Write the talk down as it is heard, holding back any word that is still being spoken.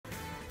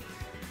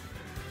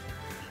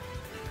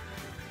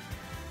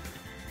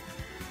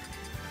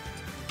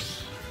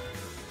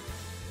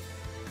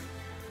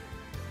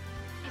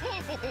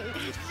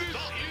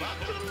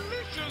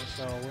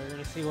So we're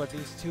gonna see what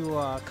these two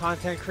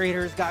content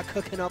creators got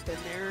cooking up in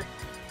there.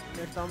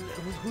 Their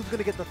who's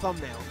gonna get the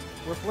thumbnail?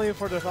 We're playing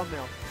for the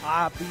thumbnail.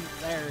 I beat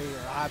Larry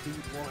or I beat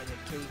one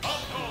and Kate.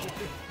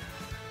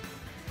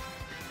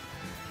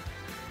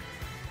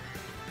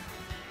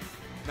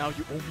 Now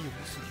you owe me a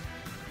whistle.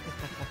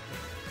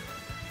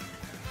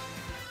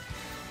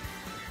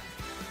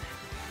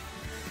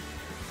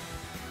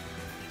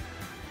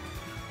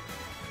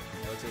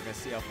 Looks like we're gonna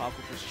see how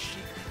powerful versus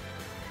Sheik.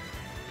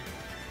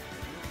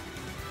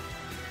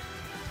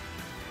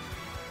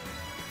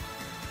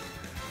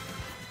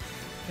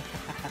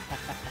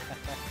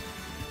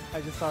 I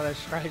just saw that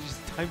Stride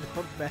just timed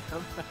out Bam.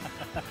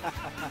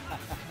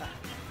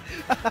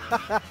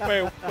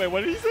 wait,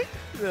 what did he say?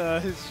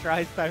 His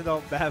Stride timed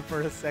out Bam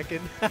for a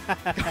second.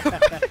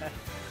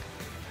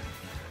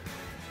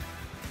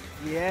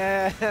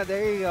 Yeah,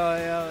 there you go.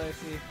 Yeah, let's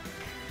see.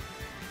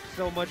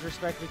 So much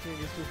respect between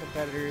these two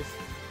competitors.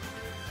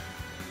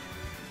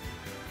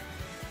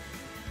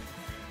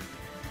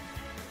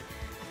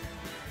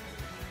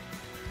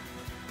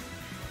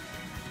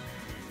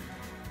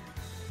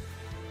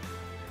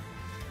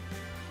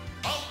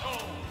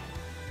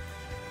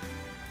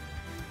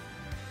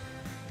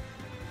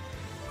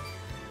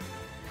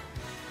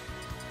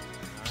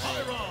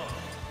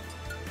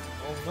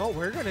 Oh no,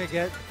 we're gonna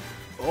get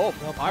the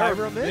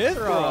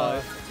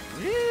Pyra-Mythra.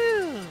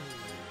 Yeah.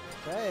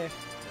 Okay.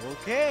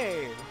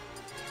 Okay.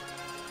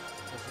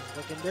 This is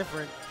looking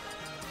different.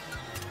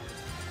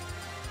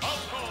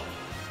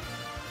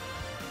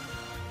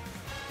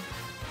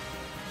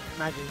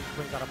 Imagine he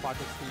brings out a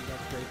pocket speed.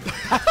 That's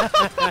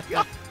crazy.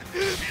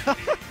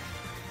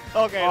 Okay.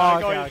 Oh, okay.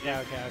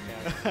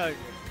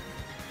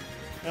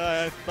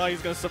 I thought he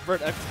was gonna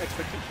subvert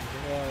expectations.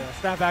 Yeah.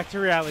 Snap back to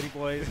reality,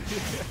 boys. 3,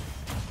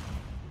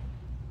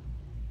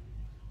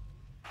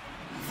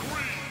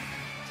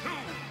 2,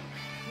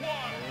 1. There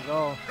we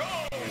go.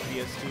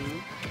 PS2.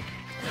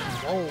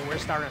 Whoa, we're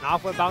starting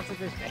off with bouncing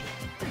this day.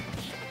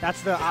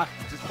 That's the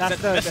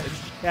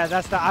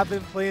I've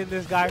been playing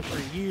this guy for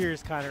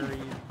years kind of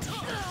read.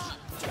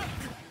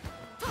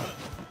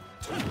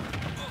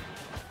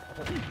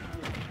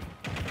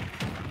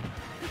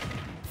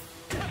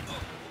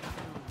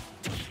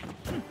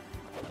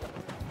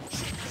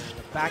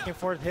 Back and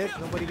forth hits,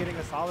 nobody getting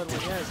a solid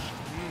one yet.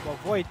 But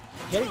VoiD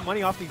getting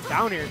money off these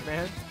down airs,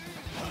 man.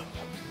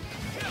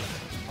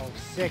 Oh,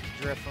 sick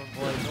drift from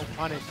VoiD. No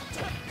punish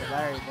for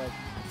Larry, but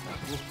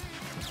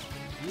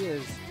he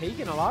is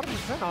taking a lot of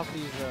percent off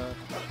these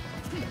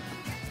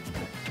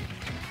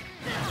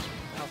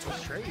off the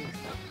straights.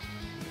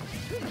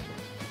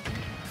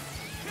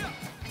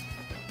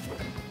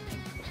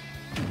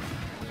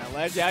 That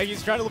ledge, yeah,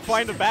 he's trying to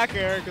find the back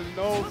air because he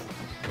knows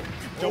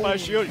don't let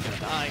shield, he's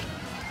gonna die.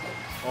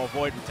 Oh,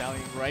 VoiD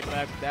retaliating right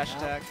back with dash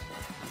attack.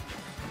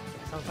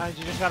 Sometimes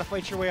you just gotta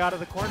fight your way out of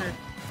the corner.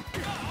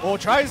 Oh,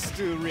 tries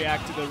to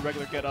react to the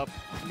regular get up.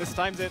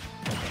 Mistimes it.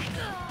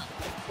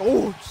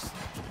 Oh, just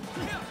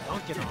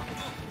Dunking on it.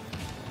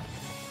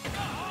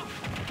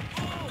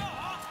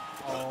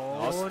 Oh,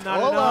 Oh, still not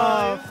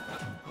alive. enough.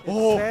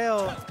 Oh.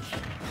 Failed.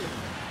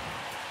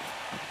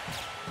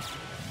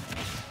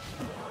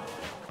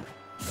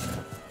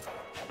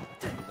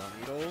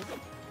 Needle.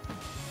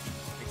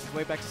 Makes his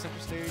way back to center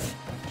stage.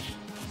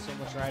 So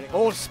much riding.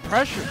 Oh, it's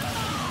pressure.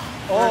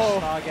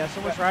 Oh, yeah,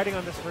 so much riding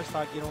on this first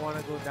stock. You don't want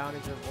to go down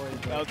into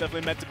VoiD. That was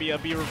definitely meant to be a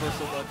B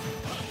reversal, but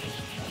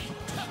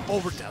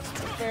overdone.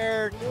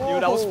 Fair. Whoa. Knew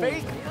that was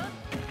fake.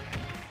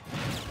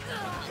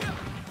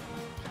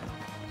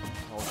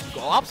 Oh,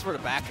 go opts for the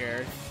back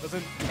air.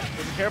 Doesn't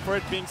care for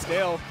it being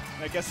stale.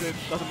 I guess it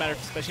doesn't matter,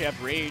 especially if you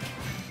have rage.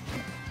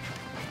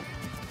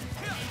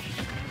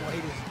 VoiD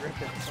is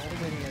ripping so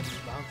many of these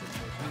bounces.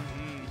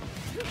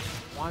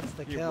 Wants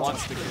to He kill.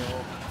 wants to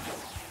kill.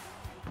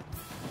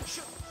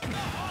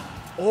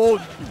 Oh,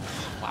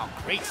 wow,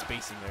 great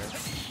spacing there.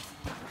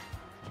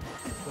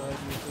 Good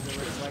use of the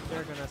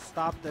reflector. Gonna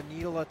stop the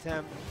needle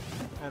attempt.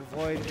 And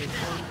VoiD is in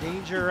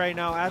danger right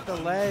now at the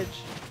ledge.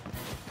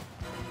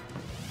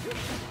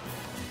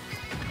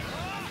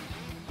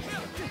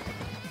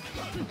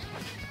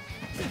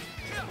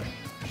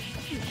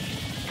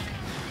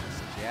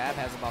 Jab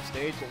has him off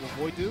stage. What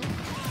will VoiD do?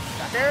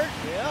 Back air?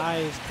 Yeah.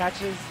 Nice.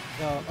 Catches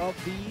the up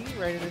B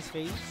right in his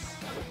face.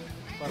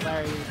 But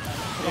Larry,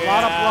 a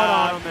lot of blood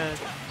on him, man.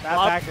 That A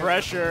lot of back air-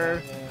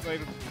 pressure. Yeah.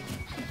 Like,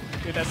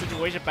 in that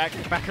situation,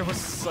 backer was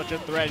such a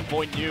threat.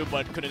 VoiD knew,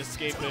 but couldn't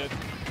escape it.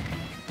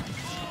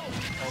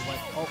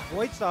 Oh,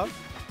 VoiD stuff.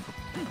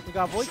 We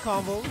got VoiD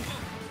combo.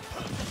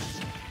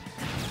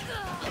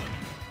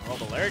 Oh,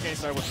 but Larry getting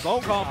started with his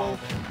own combo.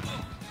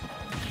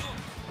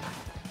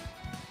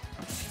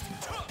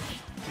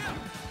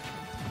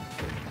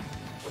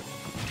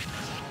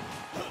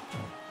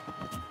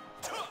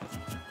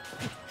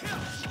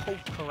 Oh,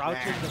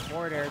 crouching the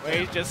forward air.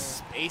 He's just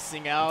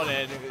spacing out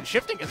and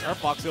shifting his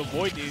hurtbox to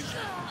avoid these.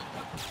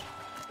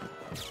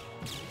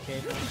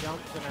 Okay, no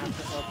jump. Gonna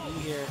have to up B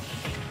here.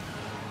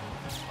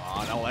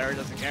 Oh, no, Larry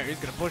doesn't care. He's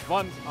gonna push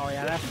one. Oh,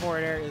 yeah, that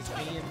forward air is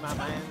me and my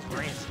man's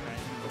brain.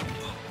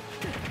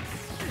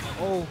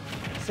 Oh,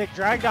 sick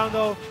drag down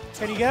though.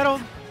 Can he get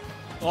him?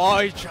 Oh,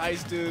 he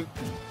tries to.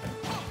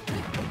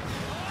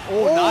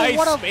 Oh, nice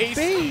what a space.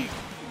 bait.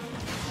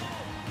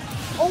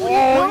 Oh,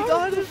 he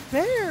got it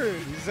fair.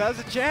 He has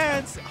a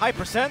chance. High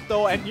percent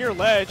though, and near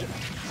ledge.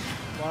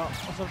 Well,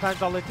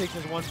 sometimes all it takes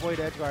is one VoiD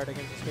edge guard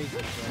against the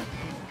space.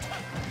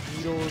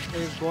 Needles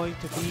is going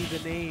to be the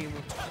name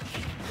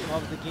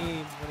of the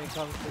game when it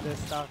comes to this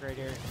stock right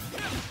here.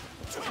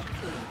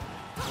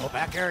 Oh,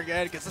 back air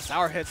again. Gets the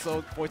sour hit,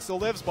 so VoiD still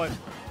lives, but.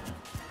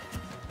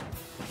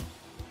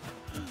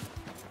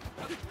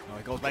 Oh,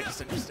 he goes back to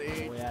center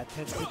stage. Oh, yeah,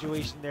 tense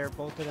situation there.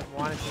 Both of them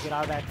wanted to get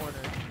out of that corner.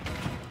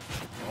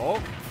 Oh.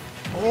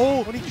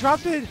 Oh, when he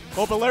dropped it.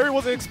 Oh, but Larry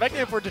wasn't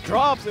expecting it for it to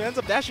drop, so he ends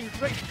up dashing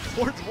straight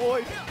towards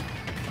VoiD.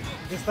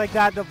 Just like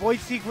that, the VoiD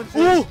sequences.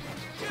 Ooh.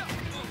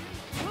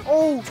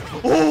 Oh!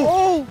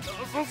 Oh! That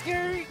was so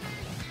scary.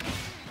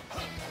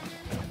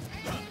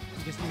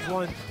 He just needs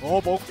one. Oh,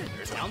 both.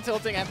 There's down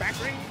tilting and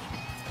back ring.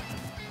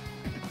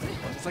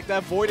 It's like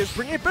that VoiD is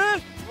bringing it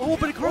back. Oh,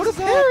 but it crosses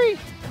up. Scary.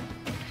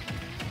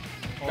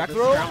 Oh, Back the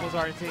throw. scrambles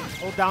are insane.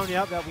 Hold down,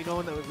 yep, that we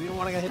know that we don't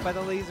want to get hit by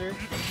the laser.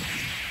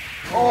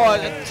 Oh,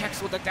 and checks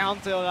with the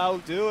down tilt. That'll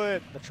do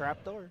it. The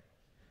trap door.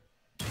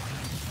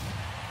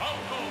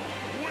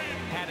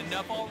 Had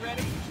enough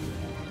already?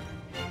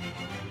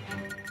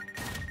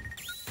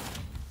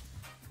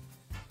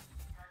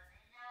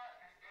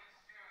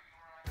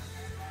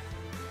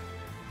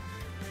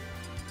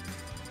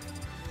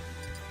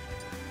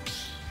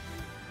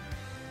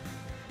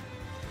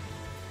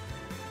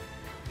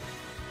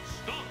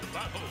 Stop the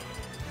battle!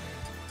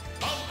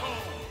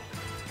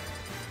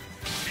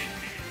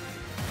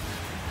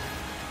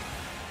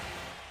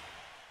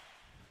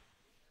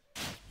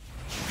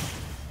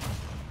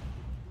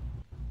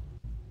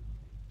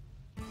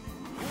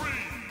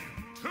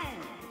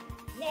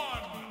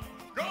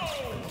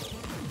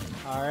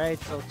 All right,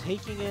 so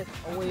taking it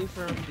away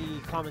from the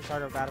common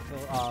starter of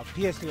Battlefield,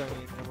 PS2, I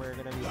mean, and we're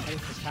going to be heading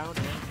to town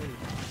and city.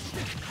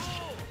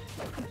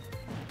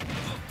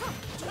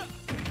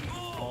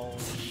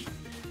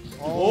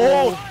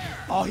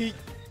 Oh, he.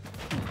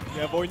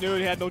 Yeah, VoiD knew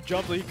he had no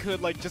jump, so he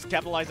could like just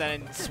capitalize that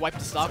and swipe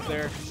the stock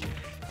there.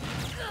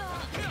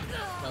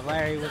 But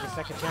Larry with a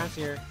second chance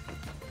here.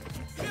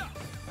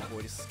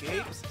 VoiD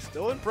escapes,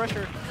 still in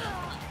pressure.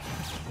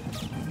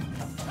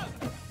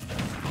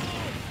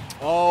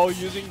 Oh,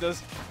 using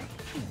this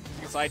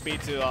side B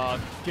to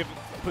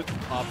put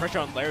pressure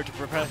on Larry to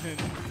prevent him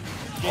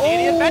getting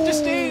any advantage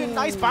state.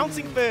 Nice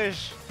bouncing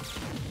fish.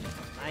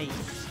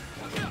 Nice.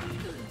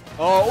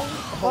 Oh,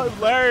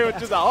 Larry with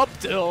just an up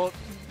tilt.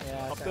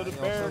 Yeah, Up to the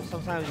bear.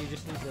 Sometimes you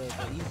just need the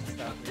easy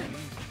stuff.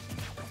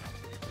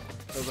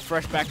 There was a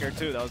fresh back air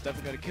too. That was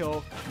definitely gonna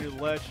kill through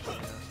the ledge.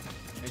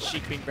 And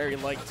Sheik being very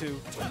light too.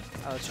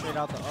 Straight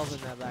out the oven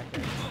that back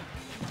there.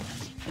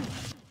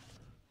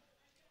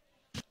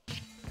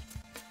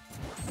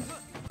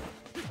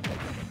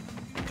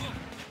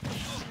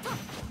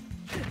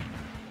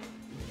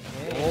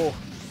 Oh.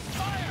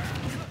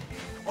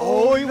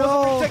 Oh, he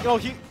wasn't protected. Oh,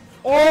 he.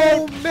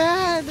 Oh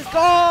man!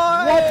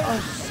 God! What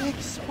a sick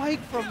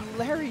spike from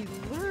Larry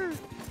Lurr.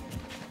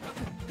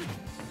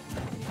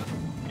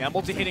 Yeah,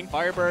 multi-hitting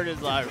Firebird is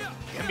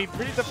can be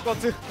pretty difficult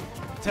to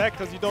protect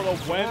because you don't know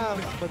when.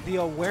 Yeah, but the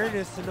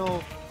awareness to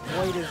know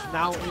VoiD is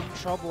now in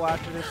trouble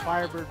after this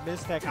Firebird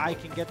mistech, I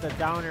can get the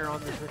down air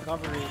on this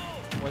recovery,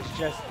 was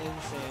just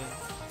insane.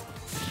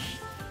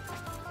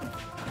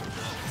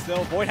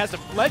 Still, VoiD has the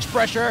ledge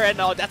pressure, and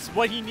that's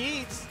what he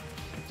needs.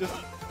 Just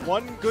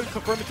one good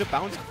confirmative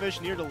bouncing fish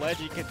near the ledge,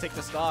 he can take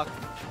the stock.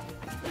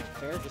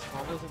 Fair, just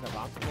combos in the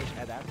bouncing fish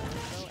at that point,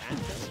 and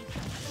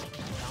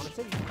down the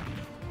city.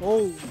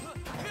 Oh!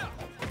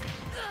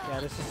 Yeah,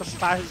 this is some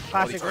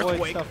classic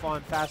VoiD stuff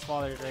on fast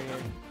fallers right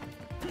here.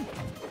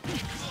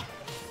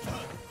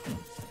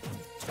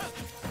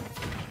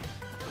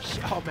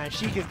 Oh man,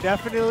 Sheik is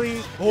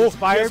definitely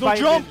inspired by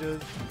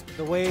ninjas.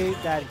 The way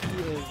that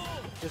he is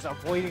just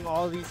avoiding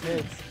all these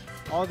hits,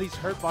 all these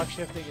hurt box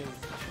shifting is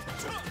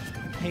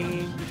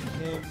paying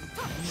him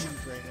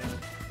huge right now.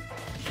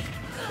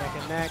 Neck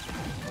and neck,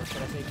 or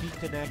should I say beak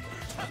to neck.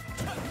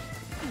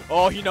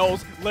 Oh, he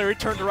knows. Larry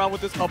turned around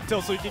with his up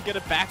tilt so he can get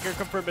it back here,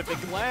 confirm if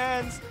it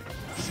lands.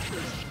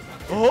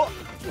 Oh,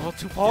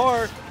 too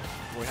far.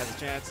 VoiD has a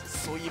chance. It's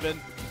so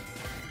even.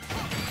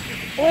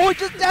 Oh, it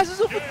just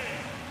dashes up.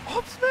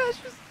 Up smash.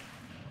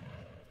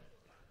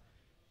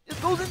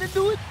 Just goes in and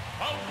do it.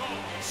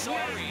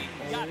 Sorry,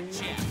 got a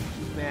chance.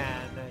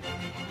 Man,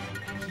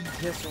 he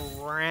just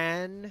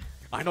ran.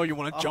 I know you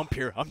want to jump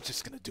here. I'm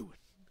just going to do it.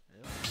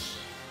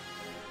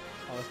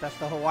 Oh, that's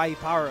the Hawaii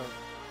power-up.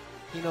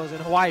 He knows in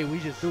Hawaii, we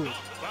just do it.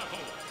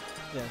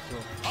 Yeah, sure.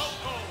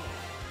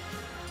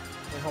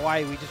 In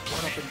Hawaii, we just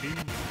run up and do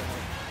stuff.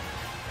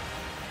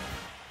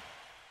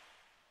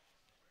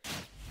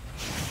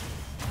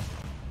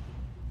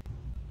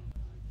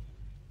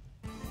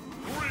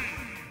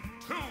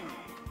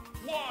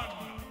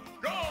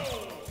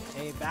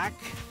 Hey, back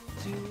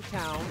to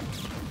town.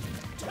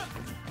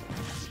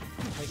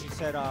 Like you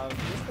said,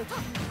 just the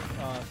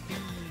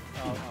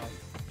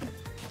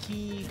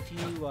key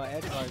few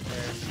edge guards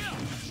there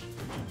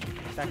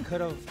that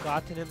could have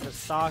gotten him the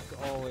stock.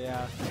 Oh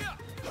yeah.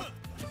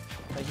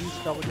 A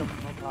huge double jump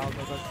from Falco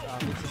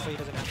makes it so he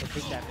doesn't have to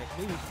take that mix.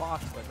 Maybe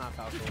Fox, but not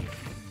Falco.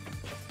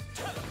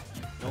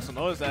 You also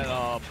notice that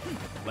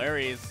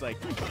Larry is like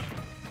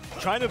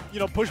trying to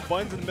push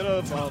buttons in the middle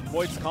of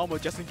VoiD's combo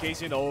just in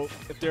case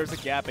if there's a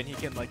gap and he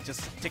can like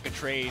just take a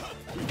trade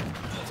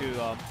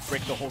to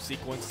break the whole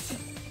sequence.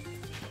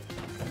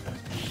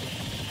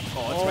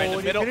 Oh, it's right in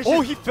the middle.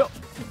 Oh, he fell.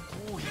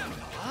 Oh, he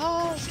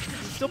fell.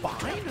 He's still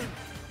behind him.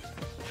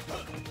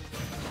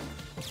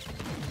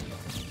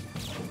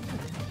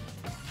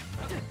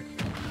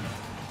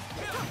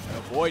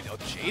 VoiD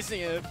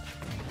chasing him.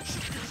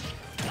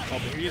 Oh,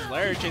 but here's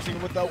Larry chasing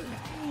him with the.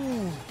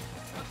 Ooh.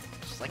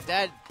 Just like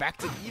that, back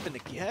to even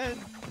again.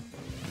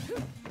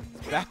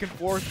 Back and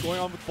forth going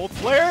on with both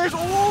players.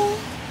 Oh!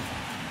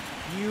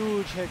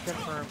 Huge hit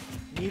confirmed.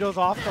 Needle's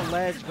off the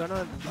ledge,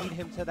 gonna lead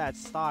him to that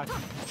stock.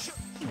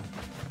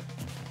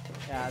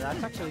 Yeah,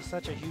 that's actually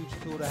such a huge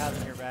tool to have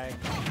in your bag.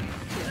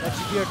 Let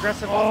you be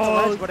aggressive off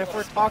the ledge, but if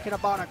we're talking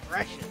about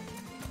aggression,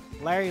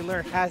 Larry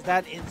Lurr has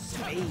that in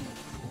spades.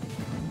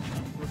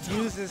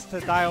 Refuses to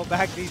dial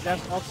back these up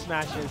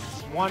smashes.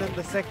 Won in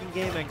the second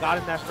game and got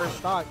in that first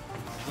stock.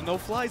 The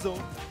no-fly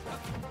zone.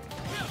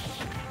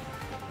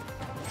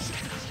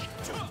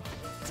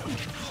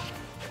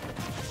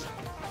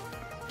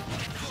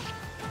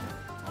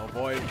 Oh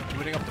boy,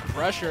 putting up the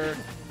pressure,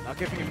 not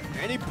giving him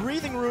any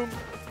breathing room.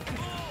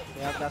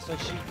 Yeah, that's what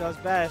Sheik does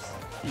best.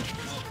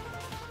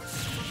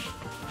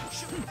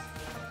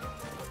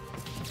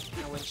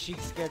 And when Sheik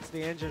gets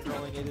the engine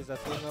rolling, it is a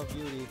thing of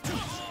beauty.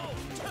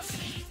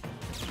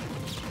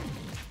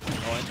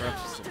 Oh,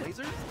 interrupts the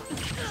laser.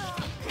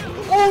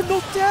 Oh, no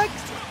Dex!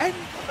 And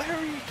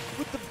Larry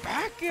with the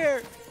back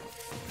air.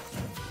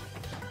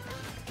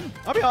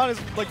 I'll be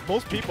honest, like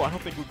most people, I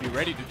don't think would be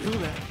ready to do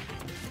that.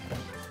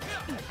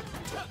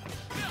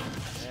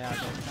 Yeah,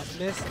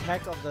 the missed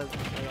tech of the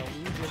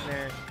illusion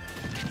there.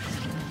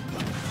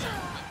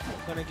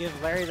 Gonna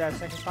give Larry that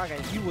second stock,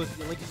 and he was,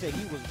 like you said,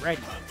 he was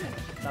ready.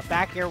 The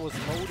back air was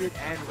loaded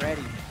and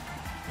ready.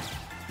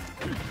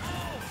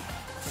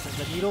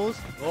 The needles.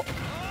 Oh,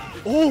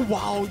 oh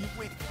wow! You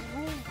wait.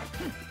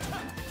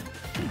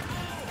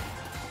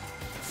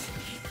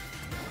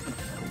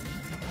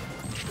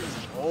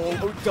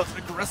 Oh, just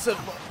aggressive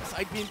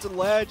side beam to the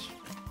ledge.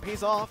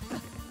 Pays off.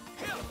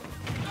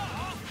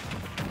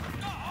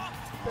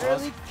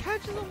 Barely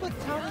catches him, but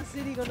Town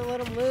City gonna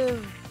let him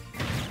live.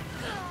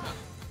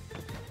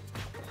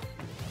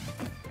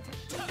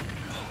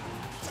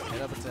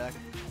 Head up attack.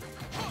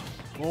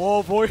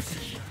 Oh boy.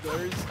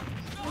 There's.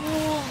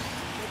 Oh,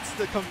 that's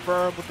the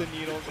confirm with the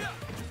needles.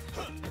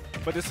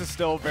 But this is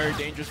still very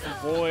dangerous for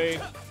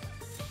VoiD,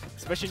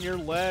 especially near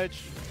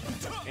ledge.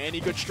 Any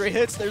good straight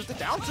hits. There's the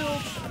down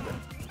tilt.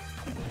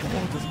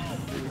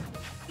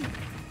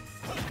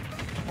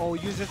 Oh,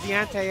 uses the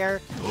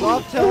anti-air.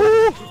 Love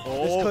tilt.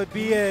 Oh. This could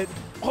be it.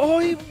 Oh,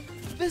 he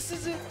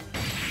misses it.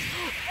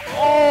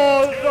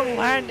 Oh, the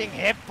landing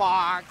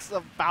hitbox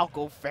of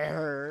Falco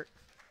Fair.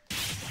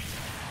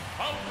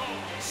 Falco,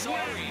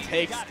 sorry,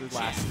 Takes got the a last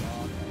chance.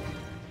 stock.